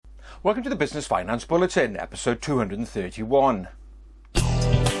Welcome to the Business Finance Bulletin, episode 231.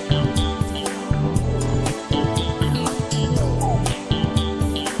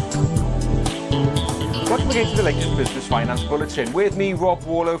 Welcome again to the latest Business Finance Bulletin. With me, Rob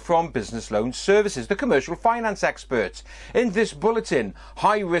Warlow from Business Loan Services, the commercial finance expert. In this bulletin,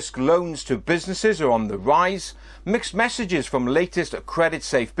 high-risk loans to businesses are on the rise, mixed messages from latest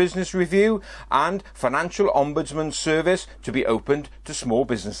Creditsafe business review, and Financial Ombudsman Service to be opened to small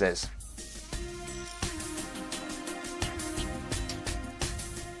businesses.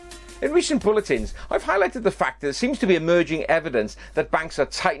 In recent bulletins, I've highlighted the fact that there seems to be emerging evidence that banks are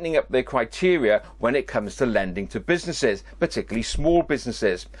tightening up their criteria when it comes to lending to businesses, particularly small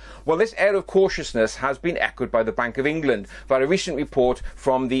businesses. Well, this air of cautiousness has been echoed by the Bank of England via a recent report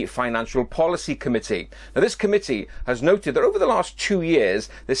from the Financial Policy Committee. Now, this committee has noted that over the last 2 years,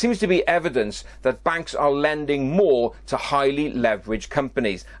 there seems to be evidence that banks are lending more to highly leveraged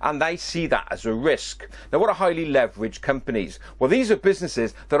companies, and they see that as a risk. Now, what are highly leveraged companies? Well, these are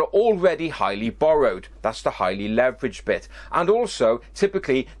businesses that are already highly borrowed. That's the highly leveraged bit. And also,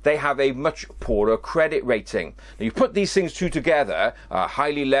 typically, they have a much poorer credit rating. Now, you put these things two together,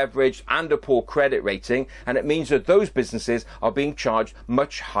 highly leveraged and a poor credit rating, and it means that those businesses are being charged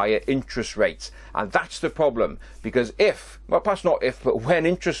much higher interest rates. And that's the problem, because perhaps not if, but when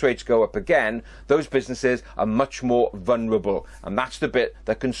interest rates go up again, those businesses are much more vulnerable. And that's the bit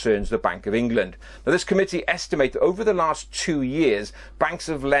that concerns the Bank of England. Now, this committee estimates that over the last 2 years, banks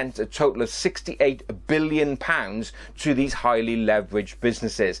have lent a total of £68 billion to these highly leveraged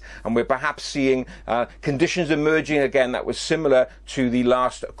businesses. And we're perhaps seeing conditions emerging again that was similar to the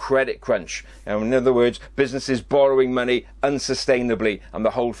last credit crunch. In other words, businesses borrowing money unsustainably and the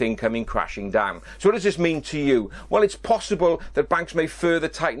whole thing coming crashing down. So what does this mean to you? Well, it's possible that banks may further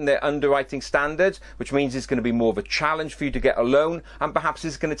tighten their underwriting standards, which means it's going to be more of a challenge for you to get a loan, and perhaps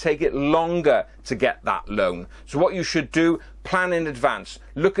it's going to take it longer to get that loan. So what you should do, plan in advance.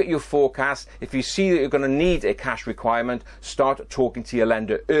 Look at your forecast. If you see that you're going to need a cash requirement, start talking to your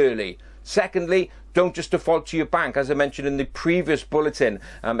lender early. Secondly, don't just default to your bank. As I mentioned in the previous bulletin,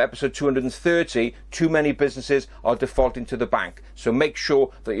 episode 230, too many businesses are defaulting to the bank. So make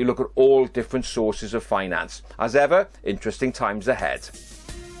sure that you look at all different sources of finance. As ever, interesting times ahead.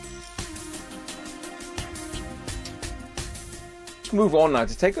 Move on now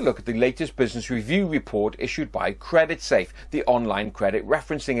to take a look at the latest business review report issued by Creditsafe, the online credit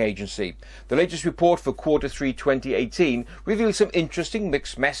referencing agency. The latest report for Q3 2018 reveals some interesting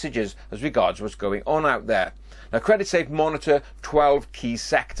mixed messages as regards what's going on out there. Now, Creditsafe monitor 12 key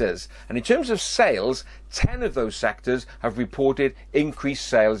sectors, and in terms of sales, 10 of those sectors have reported increased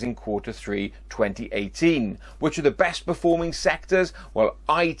sales in Q3 2018. Which are the best performing sectors? Well,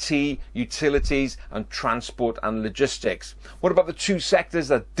 IT, utilities, and transport and logistics. What about the two sectors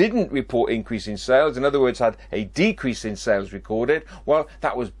that didn't report increase in sales, in other words, had a decrease in sales recorded? Well,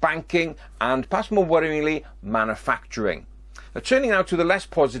 that was banking and, perhaps more worryingly, manufacturing. Now, turning now to the less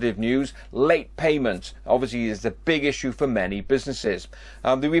positive news, late payment obviously is a big issue for many businesses.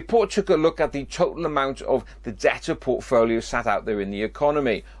 The report took a look at the total amount of the debtor portfolio sat out there in the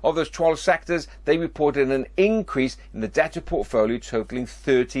economy. Of those 12 sectors, they reported an increase in the debtor portfolio totaling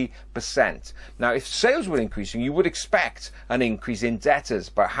 30%. Now, if sales were increasing, you would expect an increase in debtors,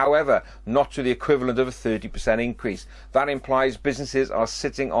 but however, not to the equivalent of a 30% increase. That implies businesses are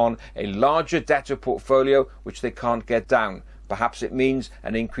sitting on a larger debtor portfolio which they can't get down. Perhaps it means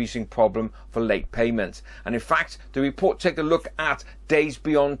an increasing problem for late payments. And in fact, the report takes a look at days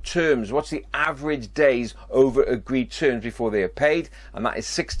beyond terms. What's the average days over agreed terms before they are paid? And that is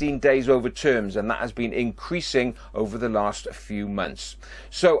 16 days over terms, and that has been increasing over the last few months.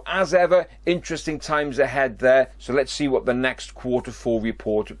 So as ever, interesting times ahead there. So let's see what the next Q4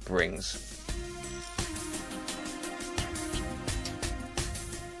 report brings.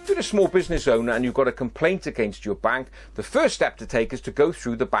 If you're a small business owner and you've got a complaint against your bank, the first step to take is to go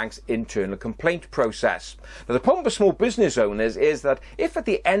through the bank's internal complaint process. Now, the problem with small business owners is that if at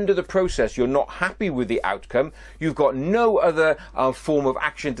the end of the process you're not happy with the outcome, you've got no other form of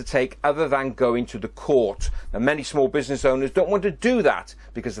action to take other than going to the court. Now, many small business owners don't want to do that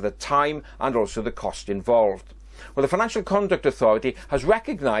because of the time and also the cost involved. Well, the Financial Conduct Authority has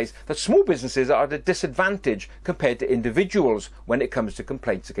recognised that small businesses are at a disadvantage compared to individuals when it comes to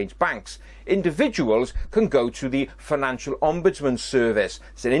complaints against banks. Individuals can go to the Financial Ombudsman Service.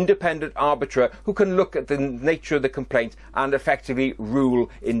 It's an independent arbiter who can look at the nature of the complaint and effectively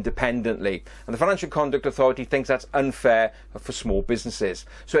rule independently. And the Financial Conduct Authority thinks that's unfair for small businesses.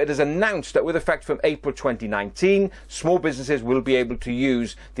 So it has announced that with effect from April 2019, small businesses will be able to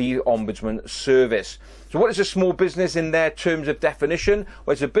use the Ombudsman Service. So what is a small business in their terms of definition?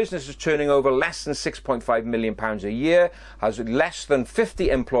 Well, it's a business that's turning over less than £6.5 million a year, has less than 50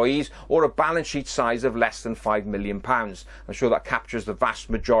 employees, or a balance sheet size of less than £5 million. I'm sure that captures the vast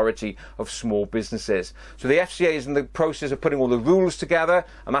majority of small businesses. So the FCA is in the process of putting all the rules together,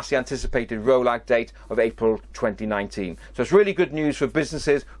 and that's the anticipated rollout date of April 2019. So it's really good news for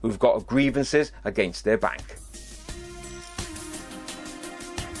businesses who've got grievances against their bank.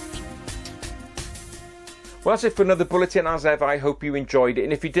 Well, that's it for another bulletin. As ever, I hope you enjoyed it,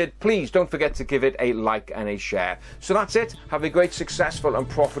 and if you did, please don't forget to give it a like and a share. So that's it. Have a great, successful and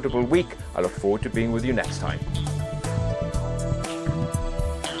profitable week. I look forward to being with you next time.